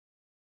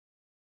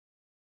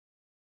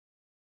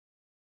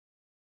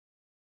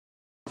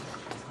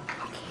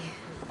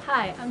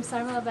Hi, I'm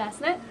Sarmala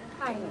Basnet.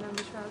 Hi, and I'm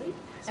Charlie.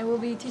 And we'll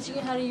be teaching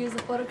you how to use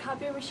the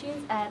photocopier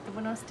machines at the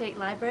WSU State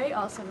Library,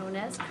 also known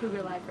as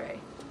Kruger Library.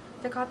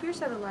 The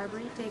copiers at the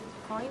library take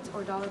coins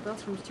or dollar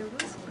bills from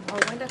students, or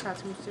window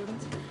cards from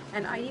students,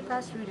 and ID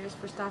pass readers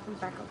for staff and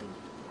faculty.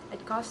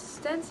 It costs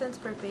 10 cents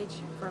per page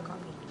for a copy.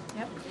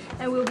 Yep.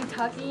 And we'll be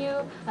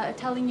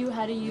telling you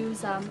how to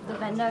use the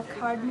vendor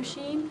card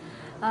machine,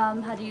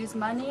 how to use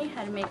money,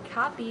 how to make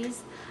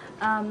copies,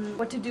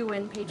 what to do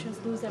when patrons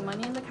lose their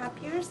money in the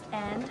copiers,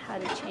 and how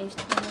to change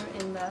toner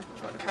in the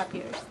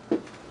photocopiers.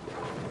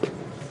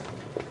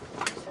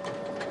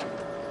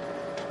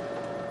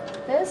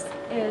 This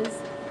is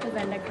the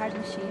vendor card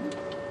machine.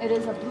 It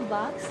is a blue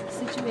box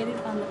situated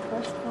on the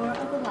first floor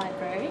of the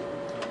library.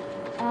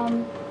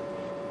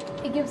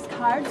 It gives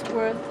cards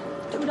worth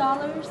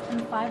 $2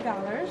 and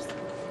 $5,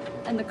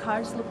 and the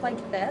cards look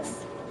like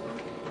this.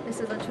 This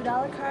is a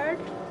 $2 card,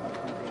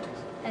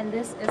 and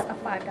this is a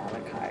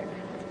 $5 card.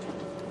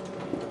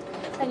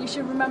 And you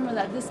should remember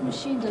that this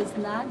machine does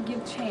not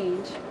give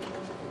change.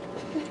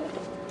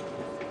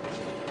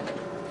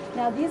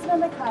 Now these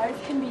vendor cards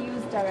can be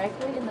used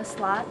directly in the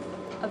slot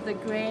of the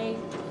gray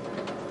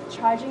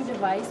charging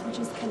device, which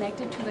is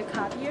connected to the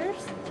copiers.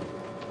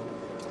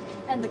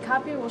 And the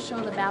copier will show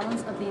the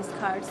balance of these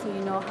cards so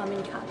you know how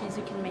many copies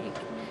you can make.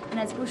 And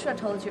as Bushra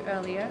told you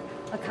earlier,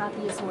 a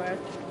copy is worth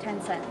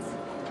 10 cents.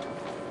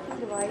 This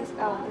device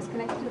is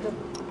connected to the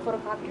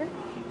photocopier,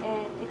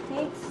 and it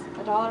takes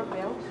a dollar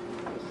bill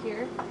right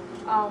here,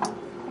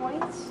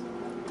 coins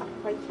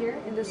right here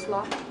in the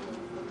slot,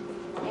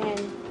 and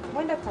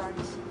window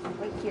cards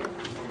right here.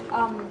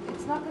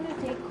 It's not going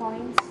to take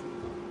coins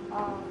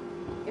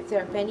if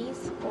they're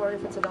pennies or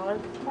if it's a dollar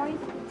coin.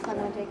 It's not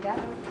going to take that.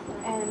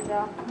 And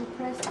you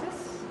press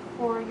this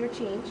for your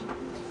change.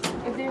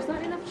 If there's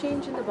not enough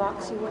change in the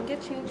box, you won't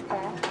get change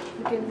back.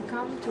 You can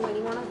come to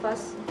any one of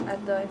us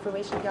at the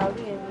information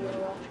gallery, and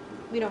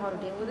we know how to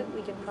deal with it.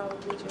 We can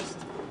probably just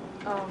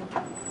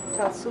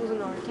tell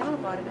Susan or Kim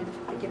about it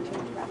and give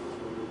change back.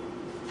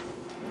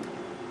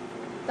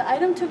 The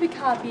item to be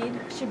copied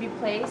should be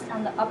placed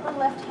on the upper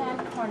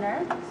left-hand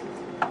corner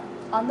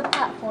on the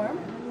platform.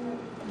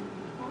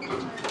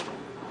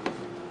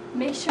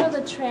 Make sure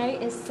the tray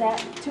is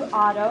set to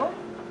auto.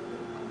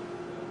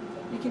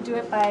 You can do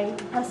it by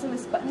pressing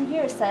this button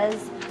here. It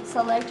says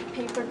select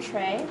paper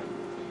tray.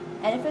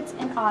 And if it's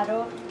in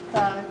auto,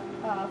 the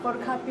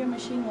photocopier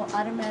machine will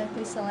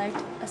automatically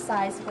select a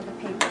size for the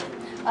paper.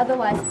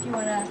 Otherwise, if you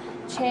want to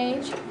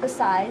change the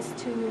size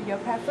to your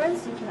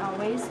preference, you can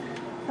always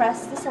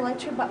press the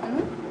select your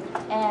button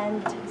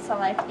and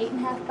select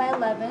 8.5 by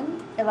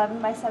 11, 11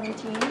 by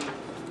 17,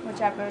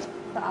 whichever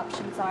the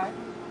options are.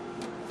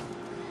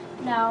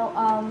 Now,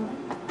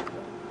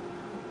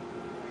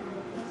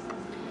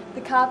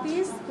 the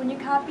copies, when you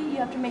copy, you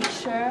have to make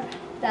sure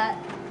that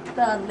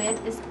the lid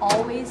is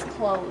always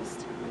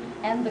closed.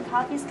 And the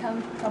copies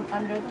come from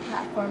under the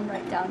platform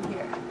right down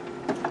here.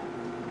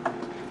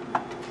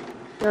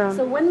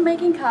 So when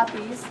making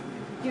copies,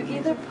 you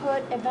either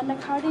put a vendor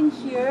card in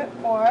here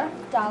or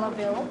dollar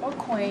bill or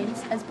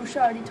coins, as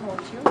Bushra already told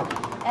you.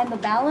 And the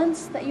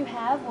balance that you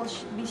have will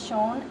be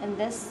shown in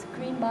this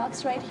green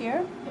box right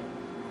here.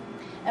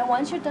 And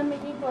once you're done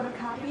making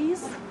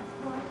photocopies,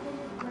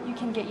 you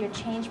can get your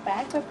change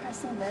back by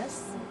pressing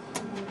this,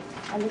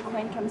 and the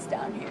coin comes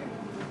down here.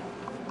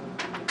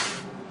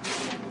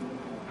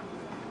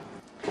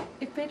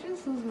 If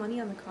patrons lose money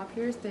on the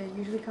copiers, they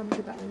usually come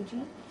to the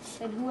IG,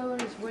 and whoever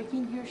is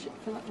working here should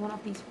fill out one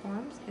of these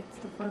forms. It's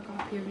the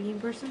photocopier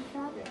reimbursement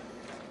form,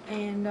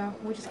 and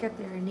we'll just get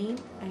their name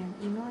and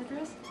email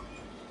address,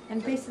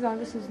 and paste it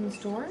onto Susan's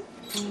store,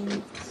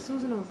 and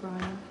Susan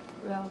O'Brien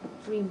will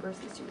reimburse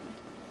the student.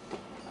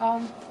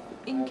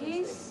 In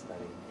case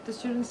the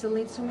student still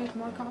needs to make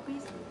more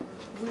copies,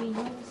 we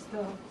use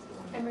the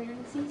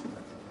emergency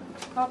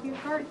copier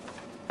card,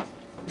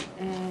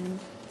 and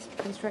it's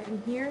placed right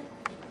in here.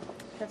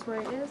 That's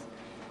where it is,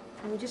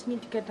 and we just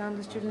need to get down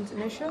the student's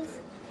initials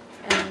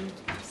and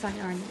sign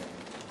our name.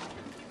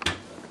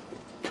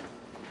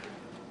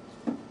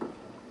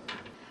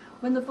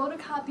 When the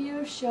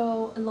photocopiers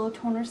show a low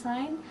toner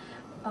sign,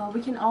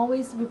 we can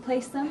always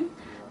replace them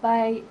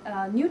by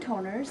new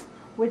toners,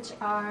 which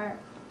are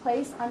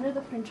placed under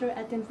the printer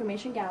at the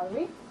information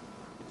gallery.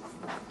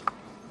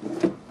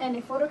 And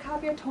a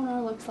photocopier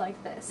toner looks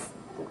like this.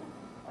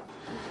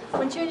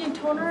 When changing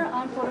toner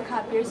on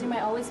photocopiers, you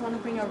might always want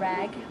to bring a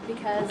rag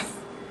because,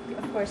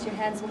 of course, your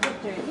hands will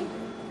get dirty.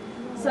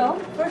 So,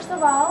 first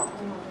of all,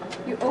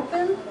 you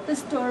open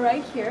this door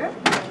right here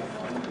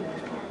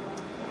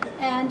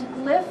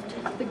and lift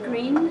the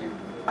green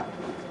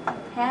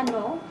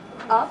handle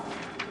up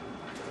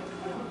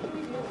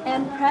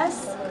and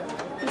press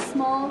the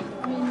small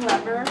green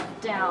lever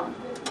down.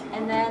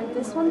 And then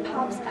this one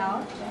pops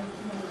out.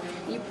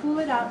 You pull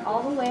it out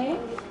all the way,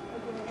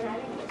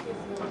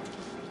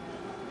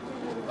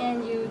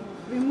 and you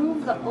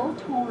remove the old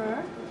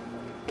toner.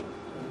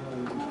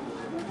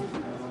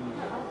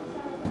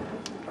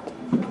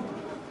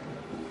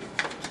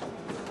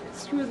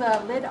 Screw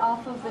the lid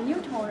off of the new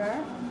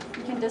toner,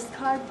 You can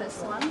discard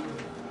this one.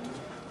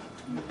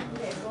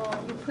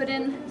 You put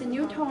in the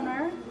new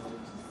toner,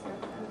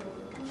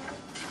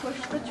 push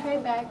the tray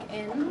back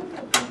in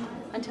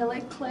until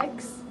it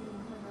clicks,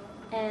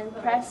 and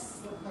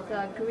press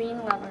the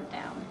green lever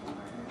down.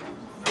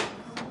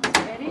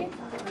 Ready?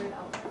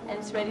 And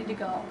it's ready to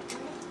go.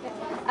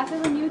 After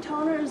the new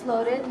toner is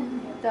loaded,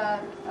 the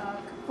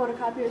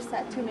photocopier is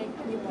set to make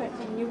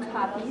new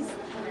copies.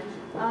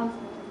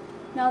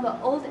 Now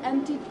the old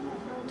empty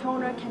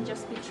toner can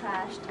just be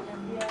trashed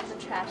in the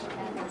trash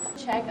can.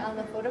 Check on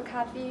the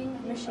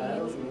photocopying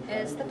machines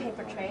is the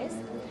paper trays.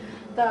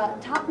 The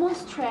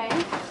topmost tray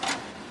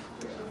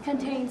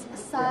contains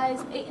size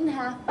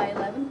 8.5 by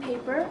 11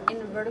 paper in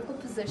a vertical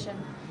position,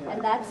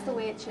 and that's the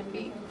way it should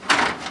be.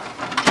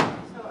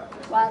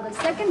 While the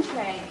second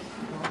tray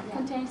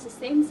contains the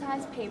same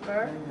size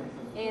paper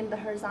in the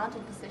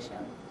horizontal position.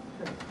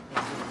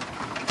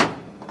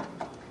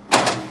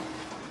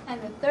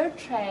 And the third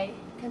tray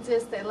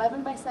consists of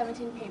 11 by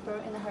 17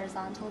 paper in the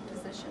horizontal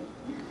position.